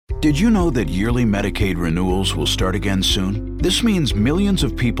Did you know that yearly Medicaid renewals will start again soon? This means millions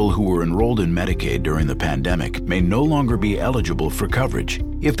of people who were enrolled in Medicaid during the pandemic may no longer be eligible for coverage.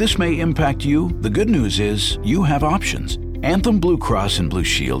 If this may impact you, the good news is you have options. Anthem Blue Cross and Blue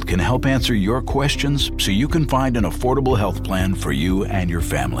Shield can help answer your questions so you can find an affordable health plan for you and your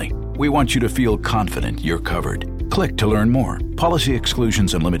family. We want you to feel confident you're covered. Click to learn more. Policy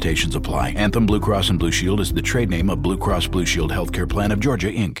exclusions and limitations apply. Anthem Blue Cross and Blue Shield is the trade name of Blue Cross Blue Shield Healthcare Plan of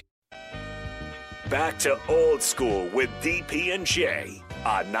Georgia, Inc. Back to old school with DP and J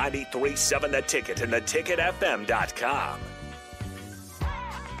on 93.7 The Ticket and theticketfm.com.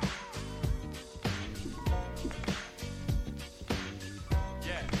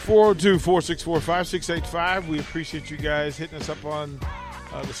 Yeah. 402-464-5685. We appreciate you guys hitting us up on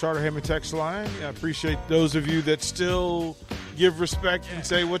the Starter Heyman text line. I appreciate those of you that still give respect and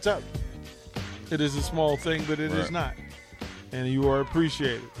say what's up. It is a small thing, but it is not. And you are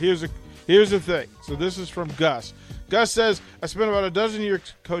appreciated. Here's the thing. So this is from Gus. Gus says, I spent about a dozen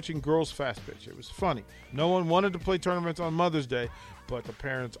years coaching girls fast pitch. It was funny. No one wanted to play tournaments on Mother's Day, but the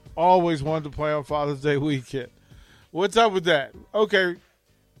parents always wanted to play on Father's Day weekend. What's up with that? Okay,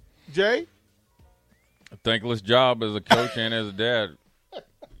 Jay? A thankless job as a coach and as a dad.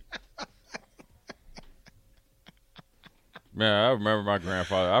 Man, I remember my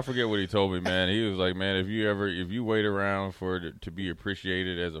grandfather. I forget what he told me, man. He was like, man, if you wait around for it to be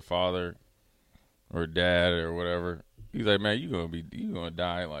appreciated as a father or dad or whatever, he's like, man, you're gonna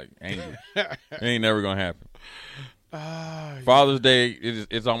die like angry. It ain't never gonna happen. Father's Day,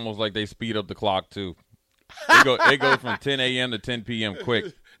 it's almost like they speed up the clock too. It goes from 10 a.m. to 10 p.m.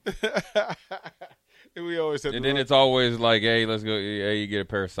 quick. And we always have. And then it's always like, hey, let's go. Hey, you get a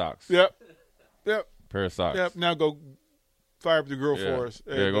pair of socks. Yep. Pair of socks. Yep. Now go fire up the grill for us.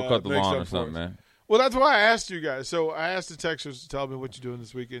 And, go cut the lawn or something, man. Well, that's why I asked you guys. So I asked the texters to tell me what you're doing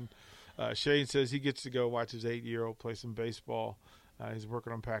this weekend. Shane says he gets to go watch his 8-year-old play some baseball. He's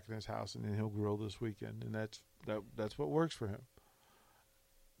working on packing his house, and then he'll grill this weekend, and that's what works for him.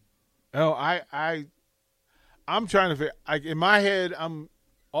 Oh, I'm trying to figure. In my head, I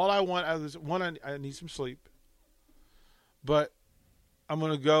need some sleep, but I'm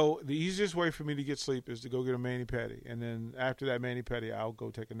going to go. The easiest way for me to get sleep is to go get a mani-pedi. And then after that mani-pedi, I'll go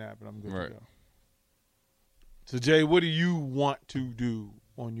take a nap, and I'm good to go. So, Jay, what do you want to do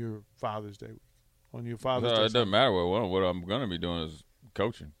on your Father's Day week? On your Father's Day? It doesn't matter what I'm going to be doing is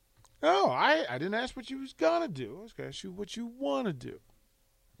coaching. No, I didn't ask what you was going to do. I was going to ask you what you want to do.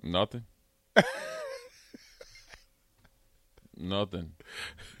 Nothing. Nothing.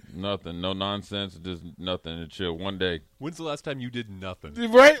 No nonsense. Just nothing to chill. One day. When's the last time you did nothing?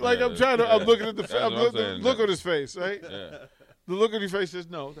 Right? Like I'm looking at the look on his face, right? Yeah. The look on his face says,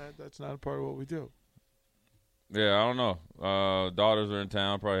 no, that's not a part of what we do. Yeah, I don't know. Daughters are in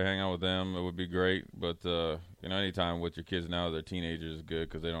town. Probably hang out with them. It would be great. But, anytime with your kids now, they're teenagers is good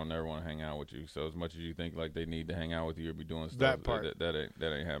because they don't never want to hang out with you. So as much as you think like they need to hang out with you or be doing stuff, that part. That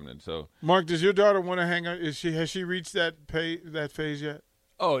ain't happening. So, Mark, does your daughter want to hang out? Has she reached that phase yet?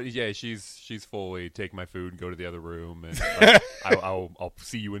 Oh yeah, she's fully take my food and go to the other room, and I'll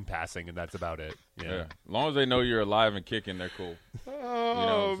see you in passing, and that's about it. Yeah. As long as they know you're alive and kicking, they're cool.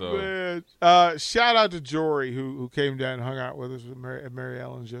 Oh man! Shout out to Jory who came down and hung out with us at Mary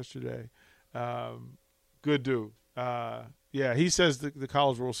Ellen's yesterday. Good dude. He says the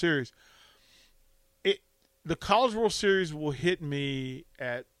College World Series. The College World Series will hit me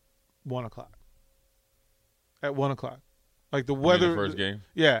at 1:00. At 1:00. Like the weather, the first game?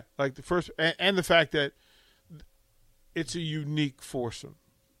 Yeah, like the first, and the fact that it's a unique foursome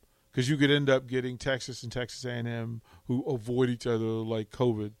because you could end up getting Texas and Texas A&M who avoid each other like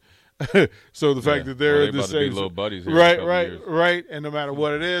COVID. So the fact that they're in the same, to be little buddies, here right, and no matter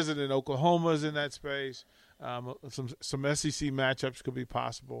what it is, and then Oklahoma's in that space. Some SEC matchups could be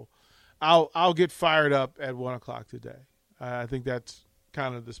possible. I'll get fired up at 1:00 today. I think that's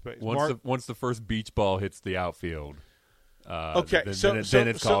kind of the space. Once the first beach ball hits the outfield. Okay, then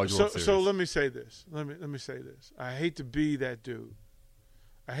it's College World Series. So let me say this. Let me say this. I hate to be that dude.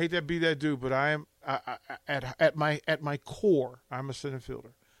 But I am at my core, I'm a center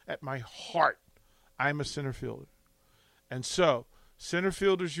fielder. At my heart, I'm a center fielder. And so, center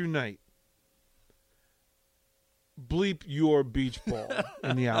fielders unite. Bleep your beach ball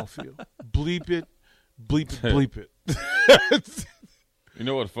in the outfield. Bleep it. Bleep it. You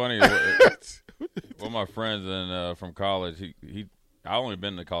know what's funny? One of my friends from college, I only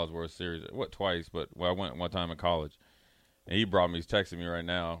been to the College World Series twice, but I went one time in college, and he brought me. He's texting me right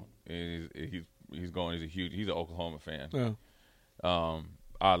now. And he's an Oklahoma fan. Yeah.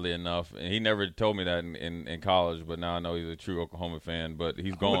 oddly enough. And he never told me that in college, but now I know he's a true Oklahoma fan. But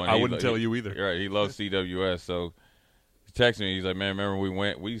he's going. I wouldn't tell you either. Right, he loves CWS. So he texted me. He's like, man, remember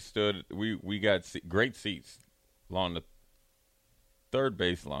we got great seats along the third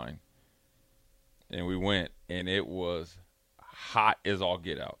baseline. And we went, and it was hot as all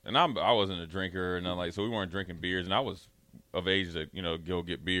get out. And I wasn't a drinker, and so we weren't drinking beers. And I was of age to go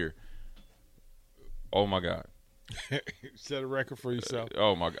get beer. Oh my God! Set a record for yourself.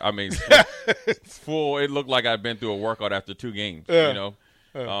 Oh my! I mean, full. It looked like I'd been through a workout after 2 games. But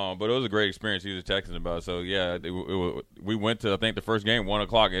it was a great experience. He was texting about it. So yeah, we went to I think the first game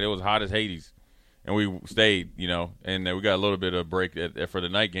 1:00, and it was hot as Hades, and we stayed. And then we got a little bit of break for the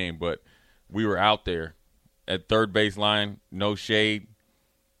night game, but we were out there at third baseline, no shade.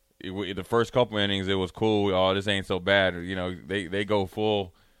 The first couple innings, it was cool. Oh, this ain't so bad. They go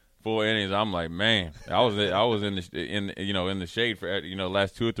full innings. I'm like, man, I was in the shade for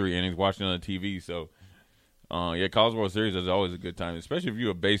last 2 or 3 innings watching on the TV. So, College World Series is always a good time, especially if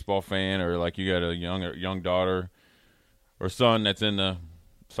you're a baseball fan or like you got a young daughter or son that's in the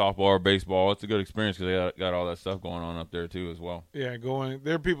softball or baseball. It's a good experience because they got all that stuff going on up there too as well. Yeah,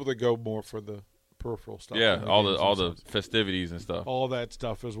 there are people that go more for the peripheral stuff. Yeah, all the festivities and stuff. All that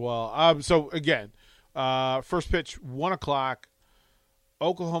stuff as well. So again, first pitch 1:00,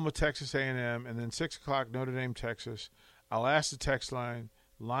 Oklahoma, Texas A&M, and then 6:00 Notre Dame, Texas. I'll ask the text line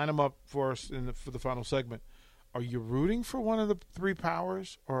them up for us for the final segment. Are you rooting for one of the 3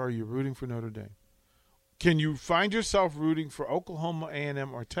 powers, or are you rooting for Notre Dame? Can you find yourself rooting for Oklahoma,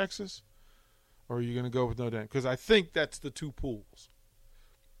 A&M, or Texas, or are you going to go with Notre Dame? Because I think that's the 2 pools.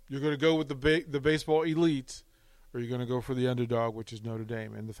 You're going to go with the baseball elites, or you're going to go for the underdog, which is Notre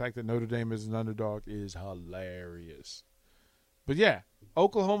Dame. And the fact that Notre Dame is an underdog is hilarious. But yeah,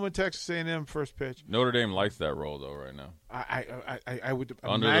 Oklahoma, Texas A&M, first pitch. Notre Dame likes that role though right now. I would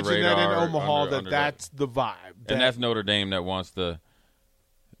Under imagine the radar, that in Omaha underdog. that's the vibe. And that's Notre Dame that wants to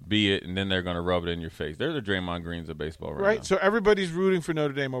be it, and then they're going to rub it in your face. They're the Draymond Greens of baseball right now. So everybody's rooting for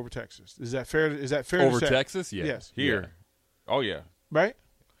Notre Dame over Texas. Is that fair? Over to say? Texas? Yeah. Yes. Here. Yeah. Oh yeah. Right.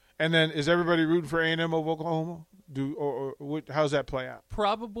 And then is everybody rooting for A&M over Oklahoma? How's that play out?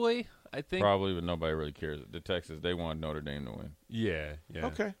 Probably. I think. Probably, but nobody really cares. The Texas, they want Notre Dame to win. Yeah.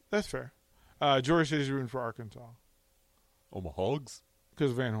 Okay, that's fair. George says he's rooting for Arkansas Omahogs?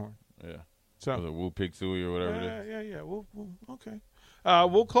 because of Van Horn. Yeah. So Was it Wu Pig Sui or whatever it is? yeah. Okay.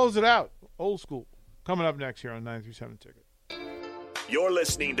 We'll close it out. Old School coming up next here on 93.7 Ticket. You're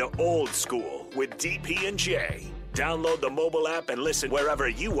listening to Old School with DP and J. Download the mobile app and listen wherever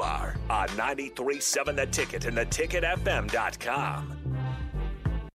you are on 93.7 The Ticket and theticketfm.com.